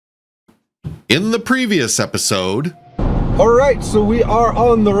In the previous episode... Alright, so we are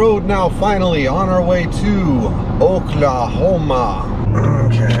on the road now, finally, on our way to Oklahoma.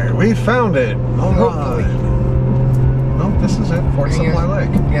 Okay, we found it. Alright. Oh, this is it, Fort Supply Lake.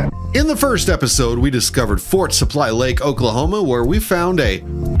 Yeah. In the first episode, we discovered Fort Supply Lake, Oklahoma, where we found a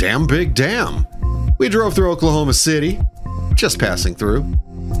damn big dam. We drove through Oklahoma City, just passing through,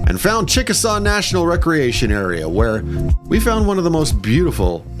 and found Chickasaw National Recreation Area, where we found one of the most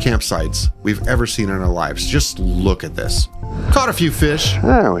beautiful campsites we've ever seen in our lives. Just look at this. Caught a few fish.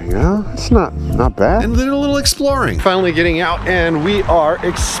 There we go. It's not bad. And did a little exploring. Finally getting out, and we are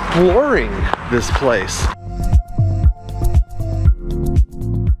exploring this place.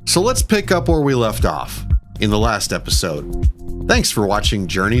 So let's pick up where we left off in the last episode. Thanks for watching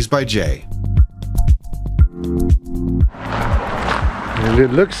Journeys by Jay. And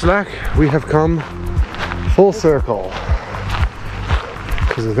it looks like we have come full circle,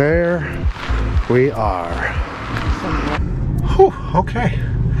 because there we are. Whew, okay.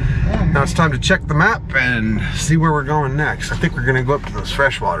 Now it's time to check the map and see where we're going next. I think we're gonna go up to those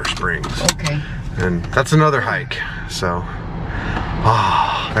freshwater springs. Okay. And that's another hike, so.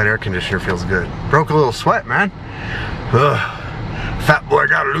 That air conditioner feels good. Broke a little sweat, man. Ugh. Fat boy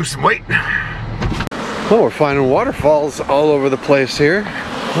gotta lose some weight. Oh, we're finding waterfalls all over the place here.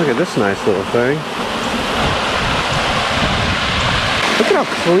 Look at this nice little thing. Look at how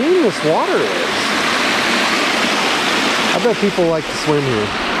clean this water is. I bet people like to swim here.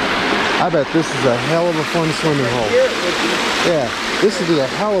 I bet this is a hell of a fun swimming hole. Yeah, this would be a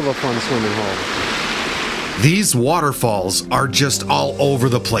hell of a fun swimming hole. These waterfalls are just all over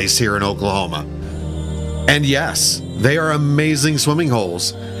the place here in Oklahoma. And yes, they are amazing swimming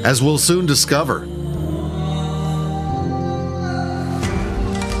holes, as we'll soon discover.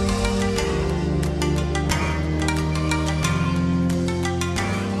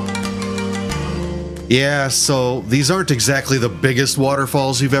 Yeah, so these aren't exactly the biggest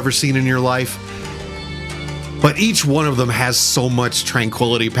waterfalls you've ever seen in your life, but each one of them has so much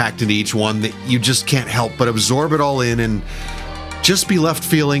tranquility packed into each one that you just can't help but absorb it all in and just be left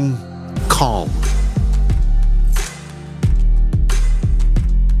feeling calm.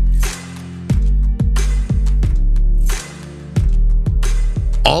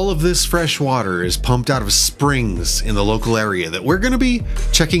 All of this fresh water is pumped out of springs in the local area that we're going to be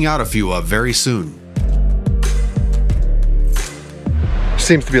checking out a few of very soon.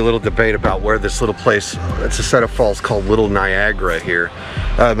 Seems to be a little debate about where this little place, it's a set of falls called Little Niagara here.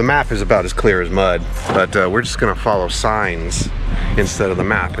 The map is about as clear as mud, but we're just gonna follow signs instead of the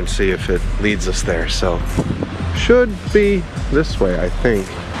map and see if it leads us there. So, should be this way, I think.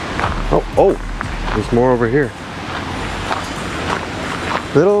 Oh, there's more over here.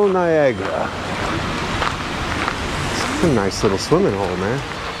 Little Niagara. It's a nice little swimming hole, man.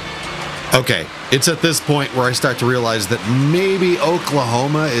 Okay, it's at this point where I start to realize that maybe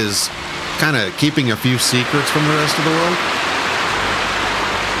Oklahoma is kind of keeping a few secrets from the rest of the world.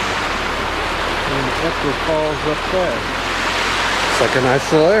 And Epler Falls up there. It's like a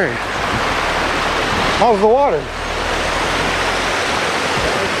nice little area. How's the water?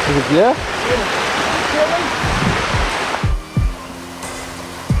 Yeah?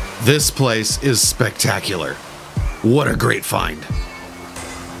 This place is spectacular. What a great find.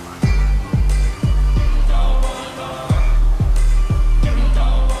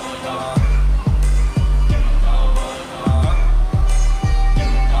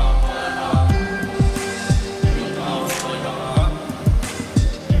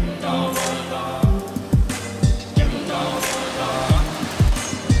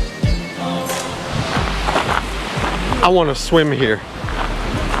 I want to swim here.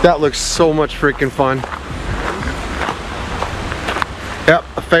 That looks so much freaking fun. Yep,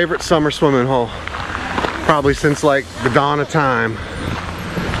 a favorite summer swimming hole. Probably since like the dawn of time.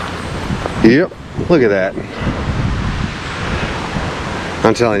 Yep, look at that.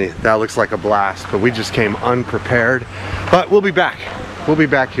 I'm telling you, that looks like a blast, but we just came unprepared. But we'll be back. We'll be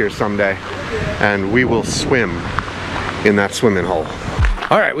back here someday, and we will swim in that swimming hole.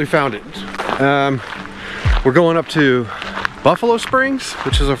 All right, we found it. We're going up to Buffalo Springs,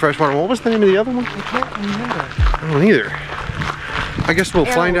 which is a freshwater. What was the name of the other one? I can't remember. I don't either. I guess we'll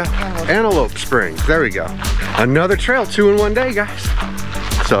find out. Antelope Springs. There we go. Another trail, 2 in 1 day, guys.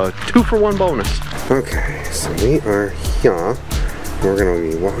 So 2 for 1 bonus. Okay, so we are here. We're gonna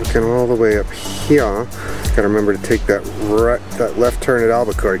be walking all the way up here. Gotta remember to take that left turn at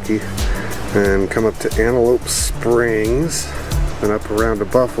Albuquerque and come up to Antelope Springs. And up around to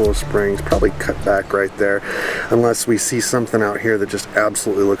Buffalo Springs, probably cut back right there, unless we see something out here that just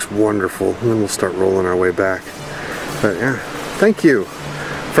absolutely looks wonderful, and then we'll start rolling our way back. But yeah, thank you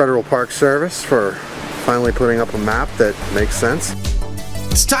Federal Park Service for finally putting up a map that makes sense.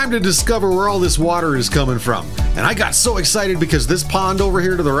 It's time to discover where all this water is coming from. And I got so excited because this pond over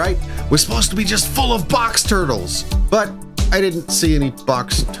here to the right was supposed to be just full of box turtles. But I didn't see any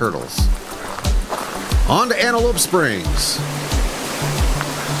box turtles. On to Antelope Springs.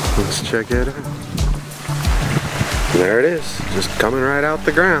 Let's check it out. There it is, just coming right out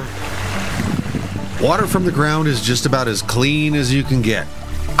the ground. Water from the ground is just about as clean as you can get.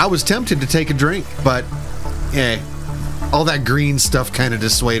 I was tempted to take a drink, but all that green stuff kind of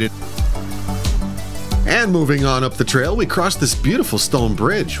dissuaded. And moving on up the trail, we crossed this beautiful stone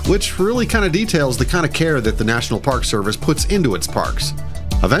bridge, which really kind of details the kind of care that the National Park Service puts into its parks.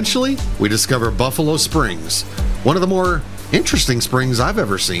 Eventually, we discover Buffalo Springs, one of the more interesting springs I've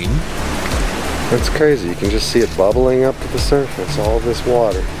ever seen. That's crazy, you can just see it bubbling up to the surface, all this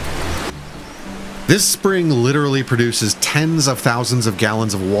water. This spring literally produces tens of thousands of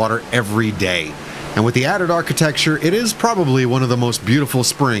gallons of water every day. And with the added architecture, it is probably one of the most beautiful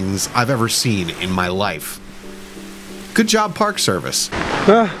springs I've ever seen in my life. Good job, Park Service.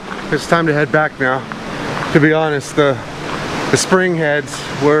 It's time to head back now. To be honest, the spring heads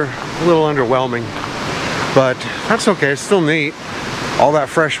were a little underwhelming, but that's okay, it's still neat. All that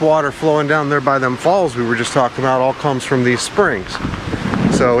fresh water flowing down there by them falls we were just talking about all comes from these springs.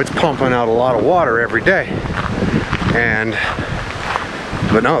 So it's pumping out a lot of water every day.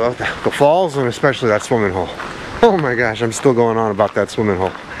 But no, the falls, and especially that swimming hole. Oh my gosh, I'm still going on about that swimming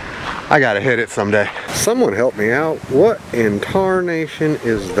hole. I gotta hit it someday. Someone help me out. What in tarnation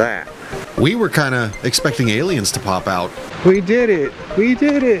is that? We were kind of expecting aliens to pop out. We did it! We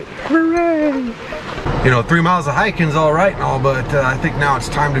did it! Hooray! You know, 3 miles of hiking's all right and all, but I think now it's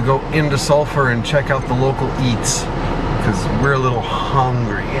time to go into Sulphur and check out the local eats, because we're a little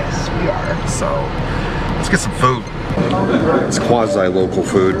hungry. Yes, we are. So let's get some food. It's quasi-local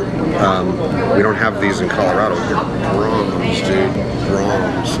food. We don't have these in Colorado. Brahms, dude.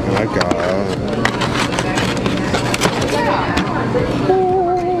 Brahms. My God.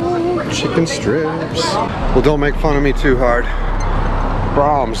 Oh, chicken strips. Well, don't make fun of me too hard.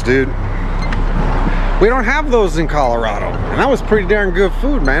 Brahms, dude. We don't have those in Colorado. And that was pretty darn good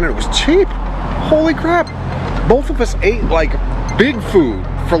food, man. It was cheap. Holy crap. Both of us ate like big food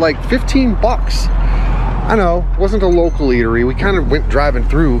for like 15 bucks. I know, it wasn't a local eatery. We kind of went driving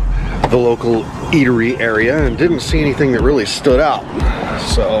through the local eatery area and didn't see anything that really stood out.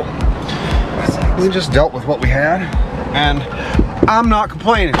 So we just dealt with what we had, and I'm not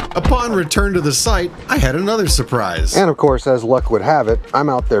complaining. Upon return to the site, I had another surprise. And of course, as luck would have it, I'm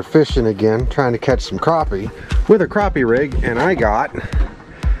out there fishing again, trying to catch some crappie with a crappie rig, and I got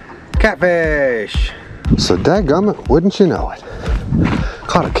catfish. So dadgummit, wouldn't you know it?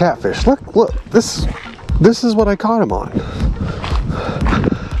 Caught a catfish. Look, this is what I caught him on.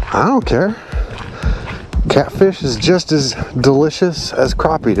 I don't care. Catfish is just as delicious as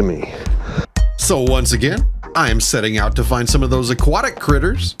crappie to me. So once again, I am setting out to find some of those aquatic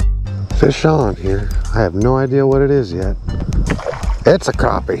critters. Fish on here. I have no idea what it is yet. It's a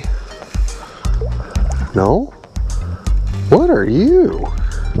crappie. No? What are you?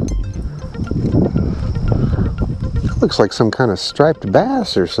 Looks like some kind of striped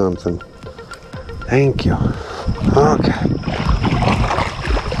bass or something. Thank you. Okay.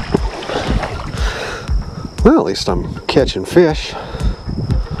 Well, at least I'm catching fish.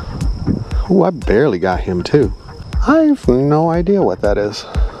 Oh, I barely got him too. I have no idea what that is.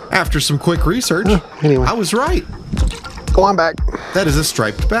 After some quick research, anyway. I was right. Go on back. That is a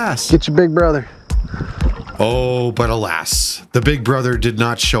striped bass. Get your big brother. Oh, but alas, the big brother did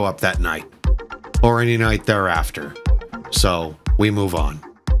not show up that night, or any night thereafter. So we move on.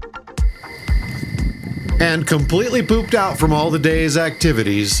 And completely pooped out from all the day's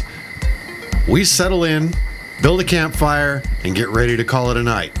activities, we settle in, build a campfire, and get ready to call it a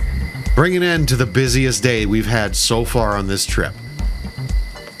night. Bring an end to the busiest day we've had so far on this trip.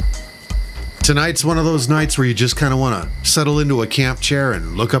 Tonight's one of those nights where you just kind of want to settle into a camp chair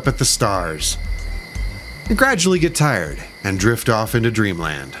and look up at the stars. And gradually get tired and drift off into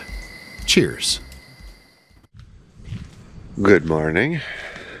dreamland. Cheers. Good morning.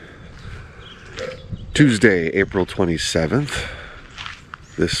 Tuesday, April 27th.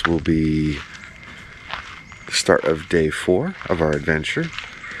 This will be the start of day 4 of our adventure.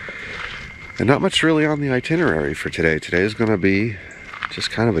 And not much really on the itinerary for today. Today is going to be just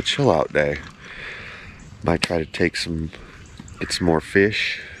kind of a chill out day. Might try to get some more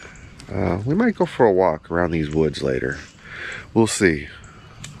fish. We might go for a walk around these woods later. We'll see.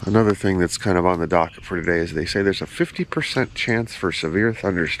 Another thing that's kind of on the docket for today is they say there's a 50% chance for severe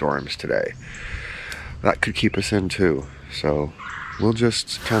thunderstorms today. That could keep us in too. So we'll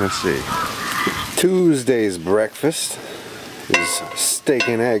just kind of see. Tuesday's breakfast is steak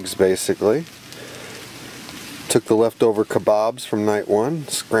and eggs, basically. Took the leftover kebabs from night one,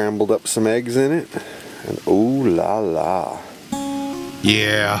 scrambled up some eggs in it, and ooh la la.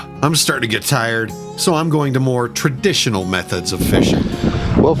 Yeah, I'm starting to get tired, so I'm going to more traditional methods of fishing.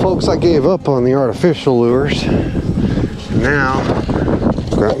 Well, folks, I gave up on the artificial lures. Now,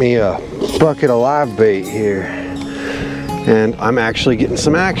 got me a bucket of live bait here, and I'm actually getting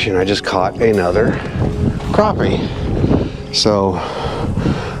some action. I just caught another crappie. So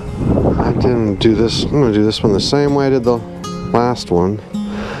I didn't do this. I'm gonna do this one the same way I did the last one.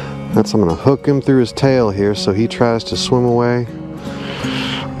 I'm gonna hook him through his tail here so he tries to swim away.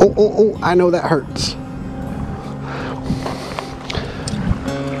 Oh, I know that hurts.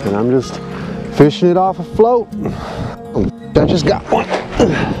 And I'm just fishing it off a float. I just got one.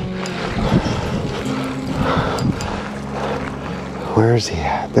 Where is he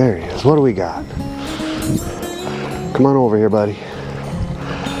at? There he is. What do we got? Come on over here, buddy.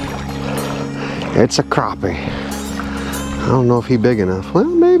 It's a crappie. I don't know if he's big enough. Well,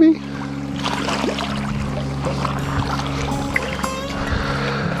 maybe.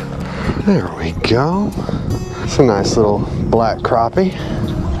 There we go. It's a nice little black crappie.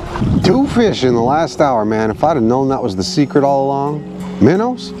 2 fish in the last hour, man. If I'd have known that was the secret all along,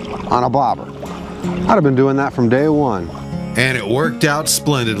 minnows on a bobber. I'd have been doing that from day one. And it worked out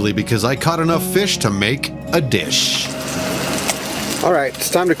splendidly because I caught enough fish to make a dish. All right, it's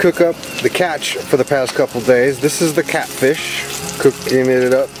time to cook up the catch for the past couple days. This is the catfish, cooking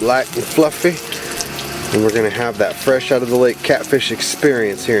it up light and fluffy. And we're gonna have that fresh out of the lake catfish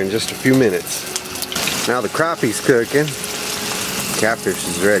experience here in just a few minutes. Now the crappie's cooking. Catfish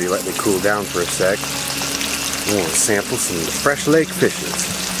is ready. Let me cool down for a sec. I want to sample some of the fresh lake fishes.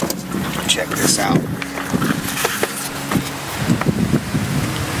 Check this out.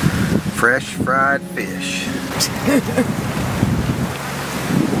 Fresh fried fish.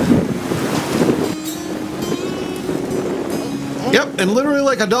 Yep, and literally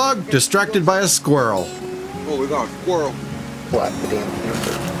like a dog distracted by a squirrel. Oh, we got a squirrel. What?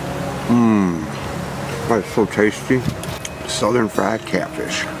 Mmm. That's so tasty. Southern fried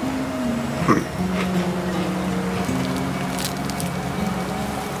catfish.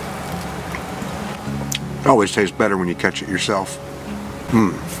 It always tastes better when you catch it yourself.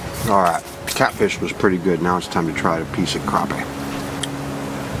 Alright, catfish was pretty good. Now it's time to try a piece of crappie.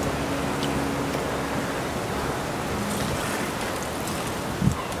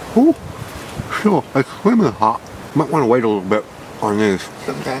 Ooh, sure, it's swimming hot. Might want to wait a little bit on this.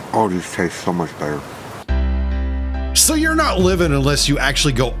 Okay. Oh, these taste so much better. So you're not living unless you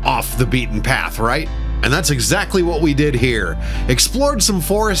actually go off the beaten path, right? And that's exactly what we did here. Explored some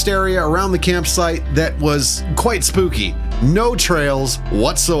forest area around the campsite that was quite spooky. No trails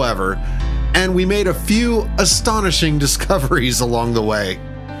whatsoever. And we made a few astonishing discoveries along the way.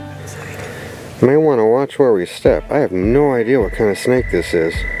 You may want to watch where we step. I have no idea what kind of snake this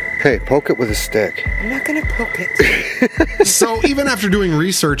is. Hey, poke it with a stick. I'm not gonna poke it. So even after doing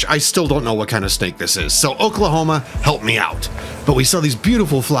research, I still don't know what kind of snake this is. So Oklahoma helped me out. But we saw these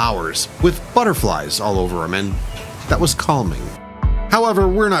beautiful flowers with butterflies all over them, and that was calming. However,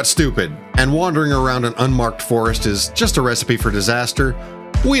 we're not stupid, and wandering around an unmarked forest is just a recipe for disaster.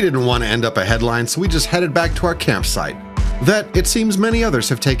 We didn't want to end up a headline, so we just headed back to our campsite that it seems many others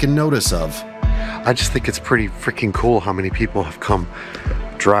have taken notice of. I just think it's pretty freaking cool how many people have come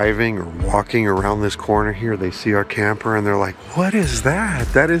driving or walking around this corner here. They see our camper and they're like, what is that?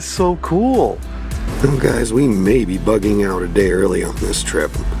 That is so cool. Well, guys, we may be bugging out a day early on this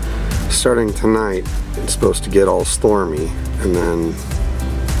trip. Starting tonight, it's supposed to get all stormy, and then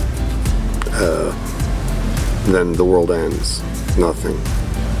the world ends. Nothing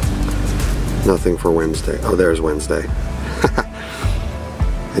for Wednesday. Oh, there's Wednesday.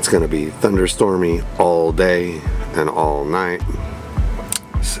 It's gonna be thunderstormy all day and all night.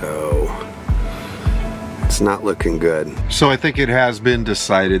 So it's not looking good. So I think it has been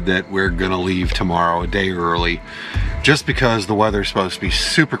decided that we're gonna leave tomorrow a day early, just because the weather's supposed to be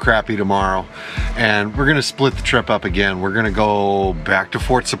super crappy tomorrow, and we're gonna split the trip up again. We're gonna go back to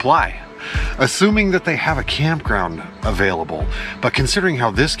Fort Supply, assuming that they have a campground available. But considering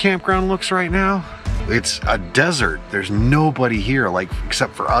how this campground looks right now, it's a desert. There's nobody here, like,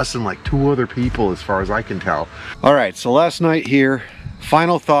 except for us and like 2 other people as far as I can tell. All right, so last night here,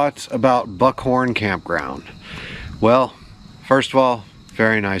 final thoughts about Buckhorn Campground. Well, first of all,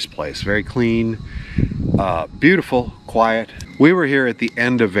 very nice place, very clean, beautiful, quiet. We were here at the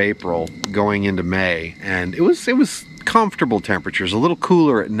end of April going into May, and it was comfortable temperatures, a little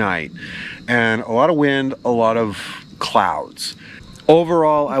cooler at night, and a lot of wind, a lot of clouds.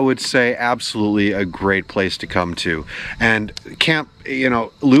 Overall, I would say absolutely a great place to come to. And camp, you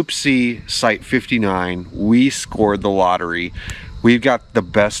know, Loop C, Site 59, we scored the lottery. We've got the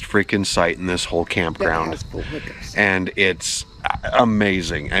best freaking site in this whole campground. And it's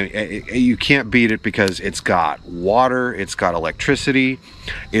amazing. And you can't beat it because it's got water, it's got electricity,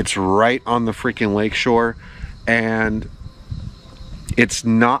 it's right on the freaking lake shore, and it's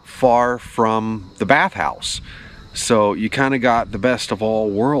not far from the bathhouse. So you kind of got the best of all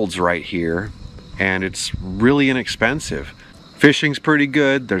worlds right here, and it's really inexpensive. Fishing's pretty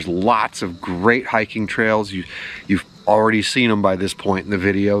good. There's lots of great hiking trails. You've already seen them by this point in the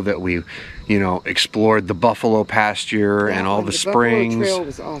video that we, you know, explored the buffalo pasture and all the springs. The buffalo trail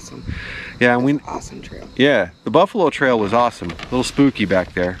was awesome. Yeah, and awesome trail. Yeah, the buffalo trail was awesome. A little spooky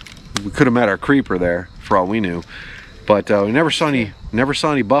back there. We could have met our creeper there for all we knew, but we never saw any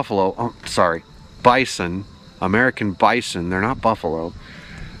buffalo. Oh, sorry, bison. American bison. They're not buffalo.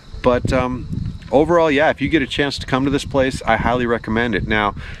 But overall, yeah, if you get a chance to come to this place, I highly recommend it.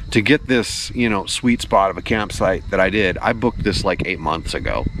 Now, to get this, you know, sweet spot of a campsite that I did, I booked this like 8 months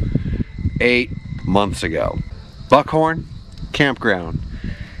ago. 8 months ago. Buckhorn Campground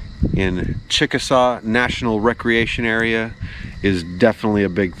in Chickasaw National Recreation Area is definitely a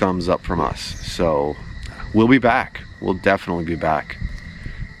big thumbs up from us. So we'll be back. We'll definitely be back.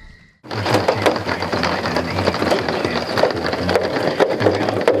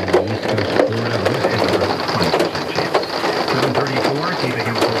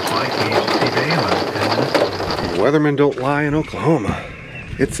 Weathermen don't lie in Oklahoma.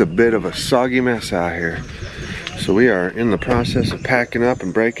 It's a bit of a soggy mess out here. So we are in the process of packing up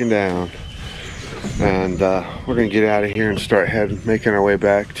and breaking down. And we're gonna get out of here and start making our way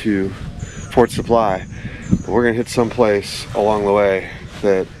back to Fort Supply. But we're gonna hit some place along the way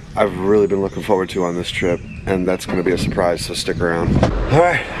that I've really been looking forward to on this trip. And that's gonna be a surprise, so stick around. All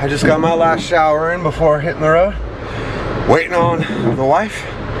right, I just got my last shower in before hitting the road. Waiting on the wife.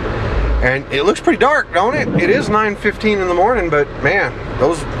 And it looks pretty dark, don't it? It is 9:15 in the morning, but man,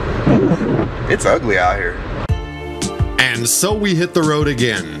 it's ugly out here. And so we hit the road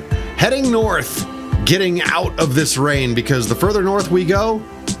again, heading north, getting out of this rain, because the further north we go,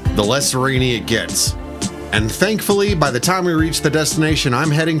 the less rainy it gets. And thankfully, by the time we reach the destination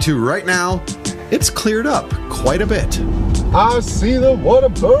I'm heading to right now, it's cleared up quite a bit. I see the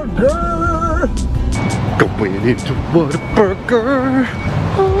Whataburger. Going into Whataburger.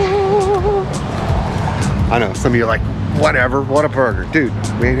 I know, some of you are like, whatever, Whataburger. Dude,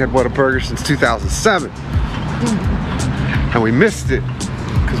 we ain't had Whataburger since 2007. And we missed it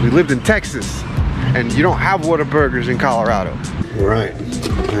because we lived in Texas. And you don't have Whataburgers in Colorado. All right,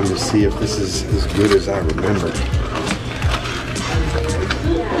 time to see if this is as good as I remember.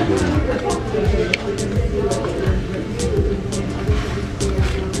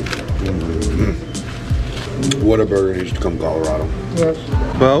 Whataburger needs to come to Colorado. Yes.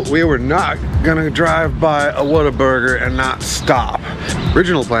 Well, we were not gonna drive by a Whataburger and not stop.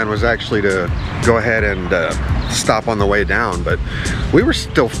 Original plan was actually to go ahead and stop on the way down, but we were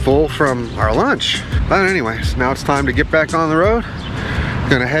still full from our lunch. But anyways, now it's time to get back on the road.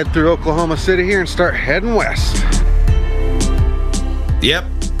 Gonna head through Oklahoma City here and start heading west. Yep.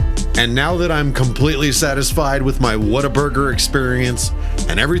 And now that I'm completely satisfied with my Whataburger experience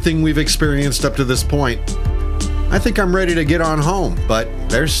and everything we've experienced up to this point, I think I'm ready to get on home, but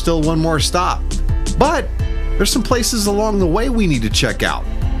there's still one more stop. But there's some places along the way we need to check out.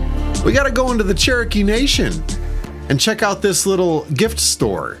 We gotta go into the Cherokee Nation and check out this little gift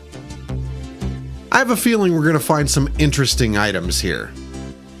store. I have a feeling we're gonna find some interesting items here.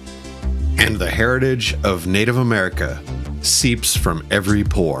 And the heritage of Native America seeps from every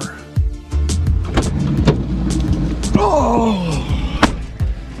pore. Oh!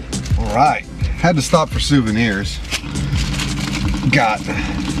 All right. Had to stop for souvenirs. Got,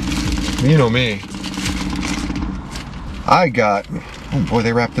 you know me. I got, oh boy,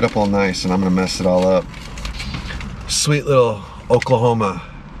 they wrapped it up all nice and I'm gonna mess it all up. Sweet little Oklahoma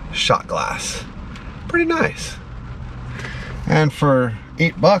shot glass. Pretty nice. And for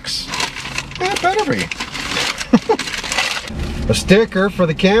 $8, it better be. A sticker for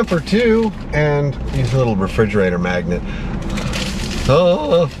the camper too, and these little refrigerator magnet.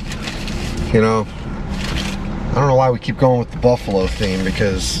 Oh. You know, I don't know why we keep going with the buffalo theme,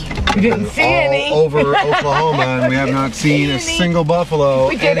 because we didn't see any over Oklahoma and we have not seen a single buffalo.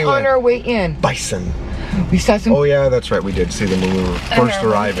 We did on our way in. Bison. We saw some. Oh yeah, that's right. We did see them when we were first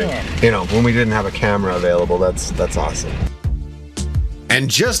arriving. You know, when we didn't have a camera available. That's awesome. And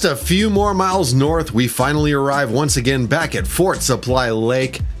just a few more miles north, we finally arrive once again back at Fort Supply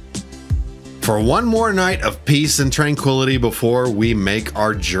Lake. for one more night of peace and tranquility before we make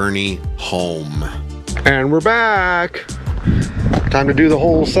our journey home. And we're back. Time to do the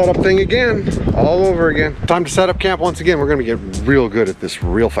whole setup thing again, all over again. Time to set up camp once again. We're gonna get real good at this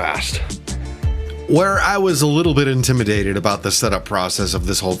real fast. Where I was a little bit intimidated about the setup process of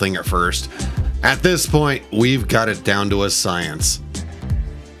this whole thing at first, at this point, we've got it down to a science.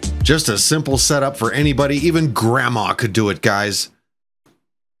 Just a simple setup for anybody, even grandma could do it, guys.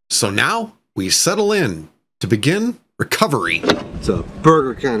 So now we settle in to begin recovery. It's a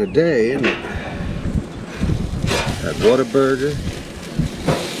burger kind of day, isn't it? Had Whataburger.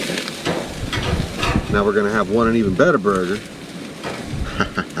 Now we're gonna have one and even better burger.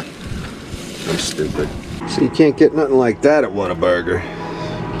 I'm stupid. So you can't get nothing like that at Whataburger.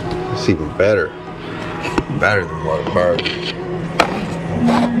 It's even better. Better than Whataburger.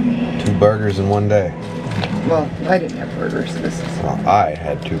 2 burgers in one day. Well, I didn't have burgers. This is. Well, I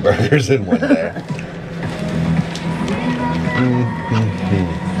had 2 burgers in one day.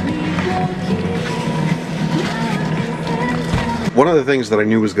 One of the things that I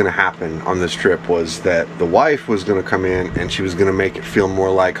knew was going to happen on this trip was that the wife was going to come in and she was going to make it feel more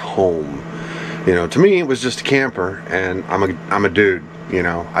like home. You know, to me it was just a camper, and I'm a dude. You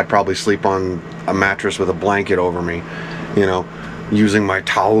know, I'd probably sleep on a mattress with a blanket over me, you know, using my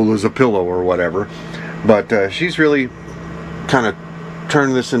towel as a pillow or whatever. But she's really kind of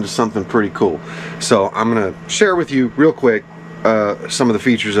turned this into something pretty cool. So I'm gonna share with you real quick some of the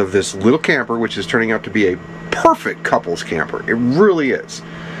features of this little camper, which is turning out to be a perfect couples camper. It really is.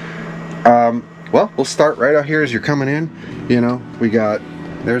 Well, we'll start right out here as you're coming in. You know,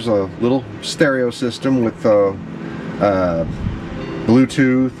 there's a little stereo system with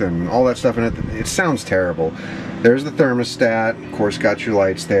Bluetooth and all that stuff in it. It sounds terrible. There's the thermostat, of course, got your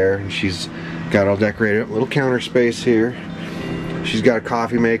lights there, and she's got all decorated. Little counter space here. She's got a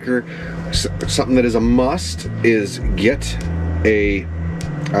coffee maker. Something that is a must is get a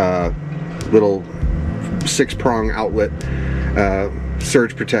little 6-prong outlet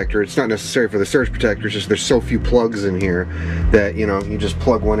surge protector. It's not necessary for the surge protector, it's just there's so few plugs in here that, you know, you just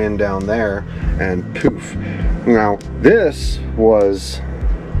plug one in down there and poof. Now this was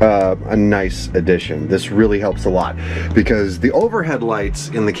a nice addition. This really helps a lot because the overhead lights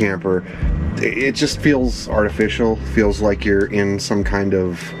in the camper, it just feels artificial, feels like you're in some kind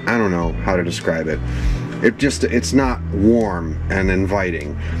of, I don't know how to describe it. It's not warm and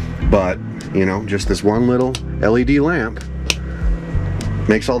inviting, but you know, just this one little LED lamp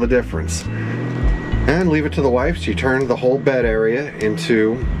makes all the difference. And leave it to the wife. She turned the whole bed area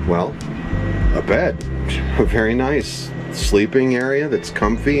into, well, a bed. A very nice sleeping area that's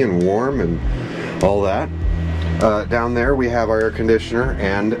comfy and warm and all that. Down there we have our air conditioner,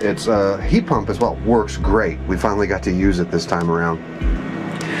 and it's a heat pump as well. Works great. We finally got to use it this time around.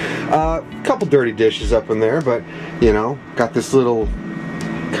 A couple dirty dishes up in there, but you know, got this little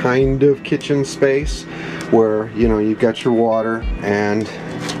kind of kitchen space where, you know, you've got your water, and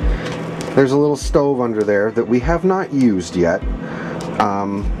there's a little stove under there that we have not used yet.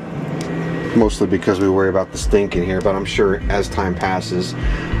 Mostly because we worry about the stink in here, but I'm sure as time passes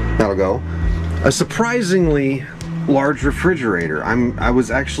that'll go. A surprisingly large refrigerator. I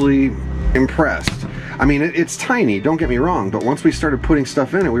was actually impressed. I mean, it's tiny, don't get me wrong, but once we started putting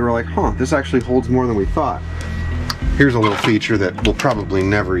stuff in it, we were like, huh, this actually holds more than we thought. Here's a little feature that we'll probably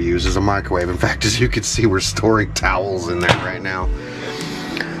never use, is a microwave. In fact, as you can see, we're storing towels in there right now.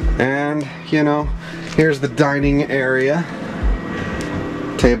 And, you know, here's the dining area.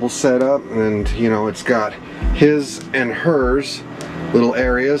 Table set up, and, you know, it's got his and hers little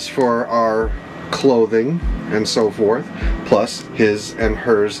areas for our clothing and so forth, plus his and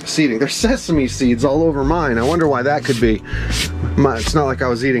hers seating. There's sesame seeds all over mine. I wonder why that could be. It's not like I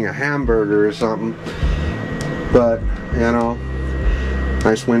was eating a hamburger or something. But, you know,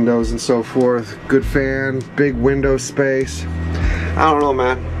 nice windows and so forth. Good fan, big window space. I don't know,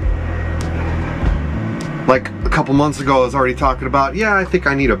 man. Like a couple months ago, I was already talking about, yeah, I think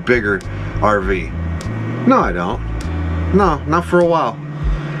I need a bigger RV. No, I don't. No, not for a while.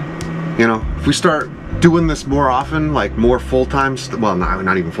 You know, if we start doing this more often, like more full-time, well,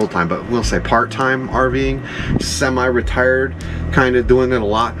 not even full-time, but we'll say part-time RVing, semi-retired, kind of doing it a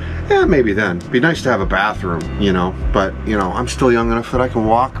lot, yeah, maybe then. It'd be nice to have a bathroom, you know, but, you know, I'm still young enough that I can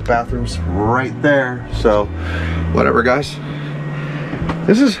walk. Bathroom's right there, so whatever, guys.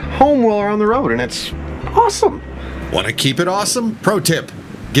 This is home while we're on the road, and it's awesome. Want to keep it awesome? Pro tip,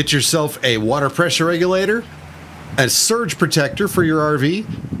 get yourself a water pressure regulator, a surge protector for your RV,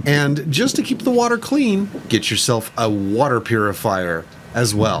 and just to keep the water clean, get yourself a water purifier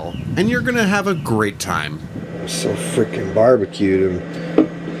as well, and you're gonna have a great time. So freaking barbecued, and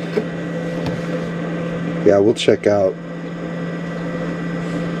Yeah, we'll check out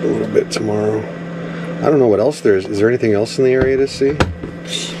a little bit tomorrow. I don't know what else there is. Is there anything else in the area to see?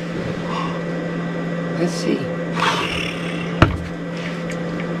 Let's see.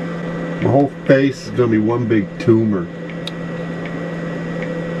 My whole face is gonna be one big tumor.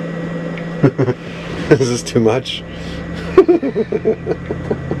 Is this too much?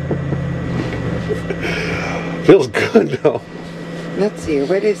 Feels good though. Let's see.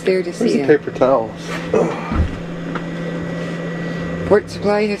 What is there to Where's see? the paper towels? Fort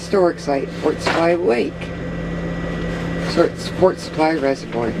Supply Historic Site, Fort Supply Lake, Fort Supply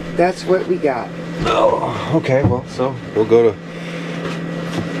Reservoir. That's what we got. Oh, okay. Well, so we'll go to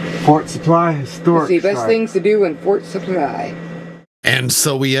Fort Supply Historic Let's see, best Site. things to do in Fort Supply. And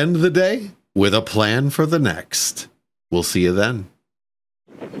so we end the day with a plan for the next. We'll see you then.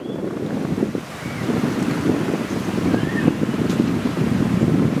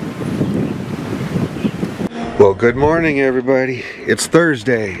 Well, good morning, everybody. It's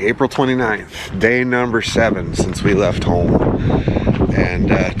Thursday, April 29th, day number 7 since we left home. And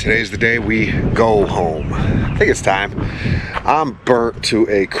today's the day we go home. I think it's time. I'm burnt to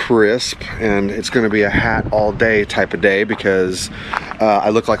a crisp, and it's going to be a hat all day type of day because I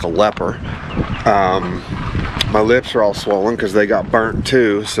look like a leper. My lips are all swollen because they got burnt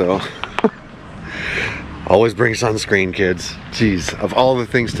too, so always bring sunscreen, kids. Jeez, of all the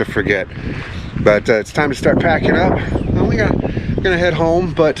things to forget. But it's time to start packing up. Well, we're gonna head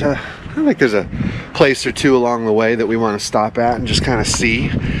home, but I think there's a place or two along the way that we want to stop at and just kind of see.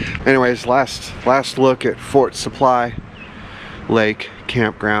 Anyways, last look at Fort Supply Lake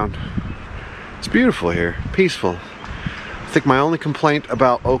Campground. It's beautiful here, peaceful. I think my only complaint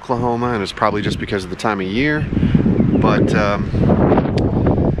about Oklahoma, and it's probably just because of the time of year, but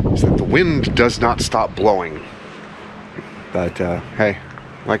is that the wind does not stop blowing. But hey,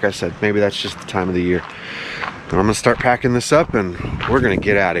 like I said, maybe that's just the time of the year. But I'm gonna start packing this up and we're gonna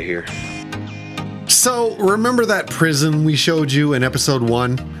get out of here. So, remember that prison we showed you in episode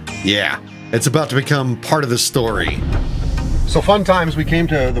 1? Yeah, it's about to become part of the story. So fun times, we came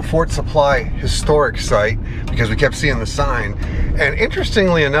to the Fort Supply Historic Site because we kept seeing the sign. And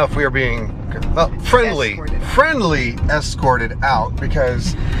interestingly enough, we are being friendly escorted out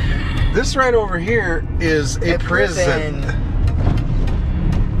because this right over here is a prison.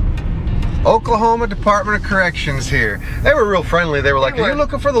 Oklahoma Department of Corrections here. They were real friendly. They were like, are you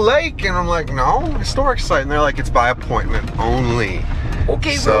looking for the lake? And I'm like, no, historic site. And they're like, it's by appointment only.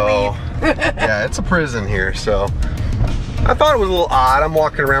 Okay, so, we'll leave. yeah, it's a prison here, so. I thought it was a little odd. I'm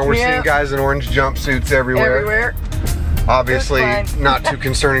walking around, we're seeing guys in orange jumpsuits everywhere. Obviously, not too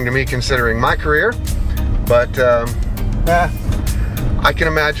concerning to me considering my career. But, I can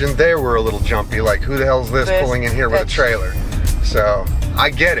imagine they were a little jumpy, like who the hell's this pulling in here with a trailer? So, I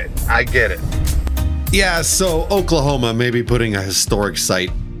get it. I get it. Yeah, so Oklahoma maybe putting a historic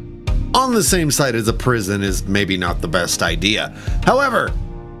site on the same site as a prison is maybe not the best idea. However,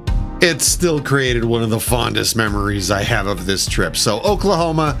 it still created one of the fondest memories I have of this trip. So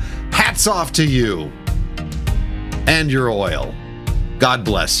Oklahoma, hats off to you and your oil. God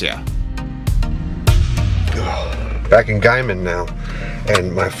bless you. Back in Guyman now,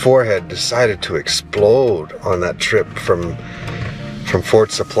 and my forehead decided to explode on that trip from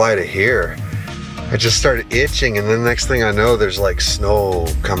Fort Supply to here. I just started itching, and then the next thing I know, there's like snow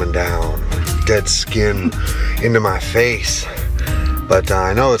coming down, dead skin into my face. But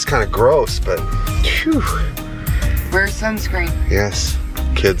I know it's kind of gross, but phew. Wear sunscreen. Yes,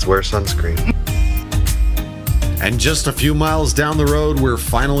 kids wear sunscreen. And just a few miles down the road, we're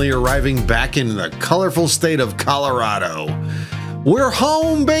finally arriving back in the colorful state of Colorado. We're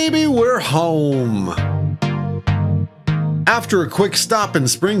home, baby, we're home. After a quick stop in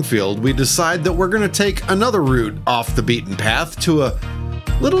Springfield, we decide that we're going to take another route off the beaten path to a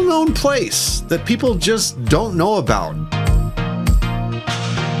little known place that people just don't know about.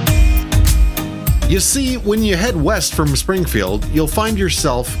 You see, when you head west from Springfield, you'll find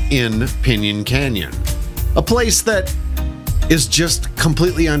yourself in Pinyon Canyon, a place that is just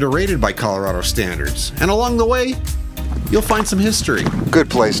completely underrated by Colorado standards. And along the way, you'll find some history. Good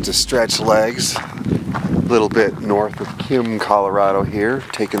place to stretch legs. A little bit north of Kim, Colorado here,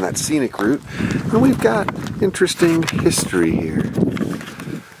 taking that scenic route. And we've got interesting history here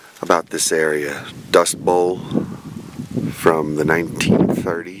about this area. Dust Bowl from the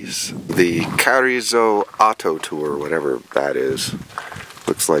 1930s. The Chickasaw Auto Tour, whatever that is.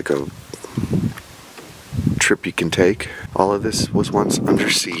 Looks like a trip you can take. All of this was once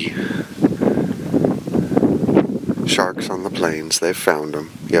undersea. Sharks on the plains, they've found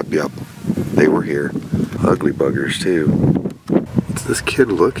them. Yep, they were here. Ugly buggers too. What's this kid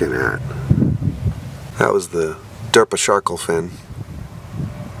looking at? That was the Derpa fin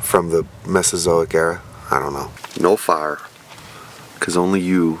from the Mesozoic era. I don't know. No fire, because only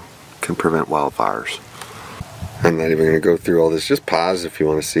you can prevent wildfires. I'm not even going to go through all this. Just pause if you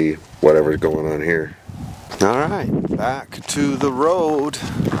want to see whatever's going on here. All right, back to the road.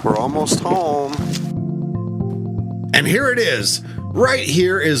 We're almost home. And here it is. Right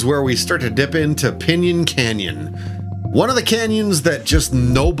here is where we start to dip into Pinyon Canyon. One of the canyons that just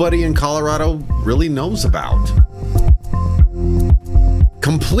nobody in Colorado really knows about.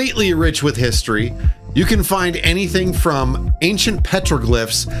 Completely rich with history, you can find anything from ancient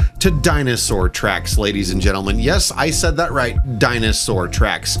petroglyphs to dinosaur tracks, ladies and gentlemen. Yes, I said that right, dinosaur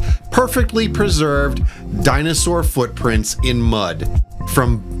tracks. Perfectly preserved dinosaur footprints in mud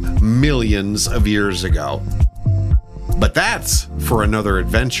from millions of years ago. But that's for another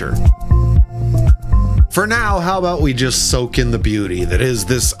adventure. For now, how about we just soak in the beauty that is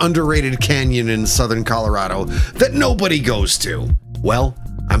this underrated canyon in southern Colorado that nobody goes to? Well,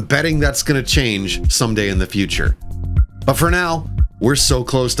 I'm betting that's going to change someday in the future. But for now, we're so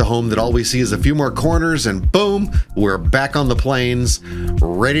close to home that all we see is a few more corners and boom, we're back on the plains,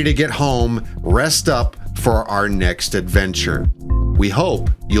 ready to get home, rest up for our next adventure. We hope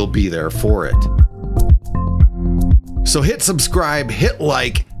you'll be there for it. So hit subscribe, hit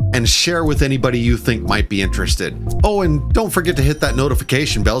like, and share with anybody you think might be interested. Oh, and don't forget to hit that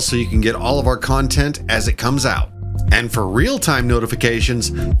notification bell so you can get all of our content as it comes out. And for real-time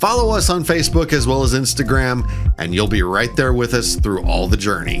notifications, follow us on Facebook as well as Instagram, and you'll be right there with us through all the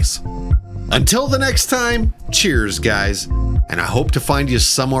journeys. Until the next time, cheers, guys, and I hope to find you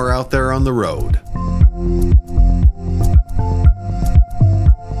somewhere out there on the road.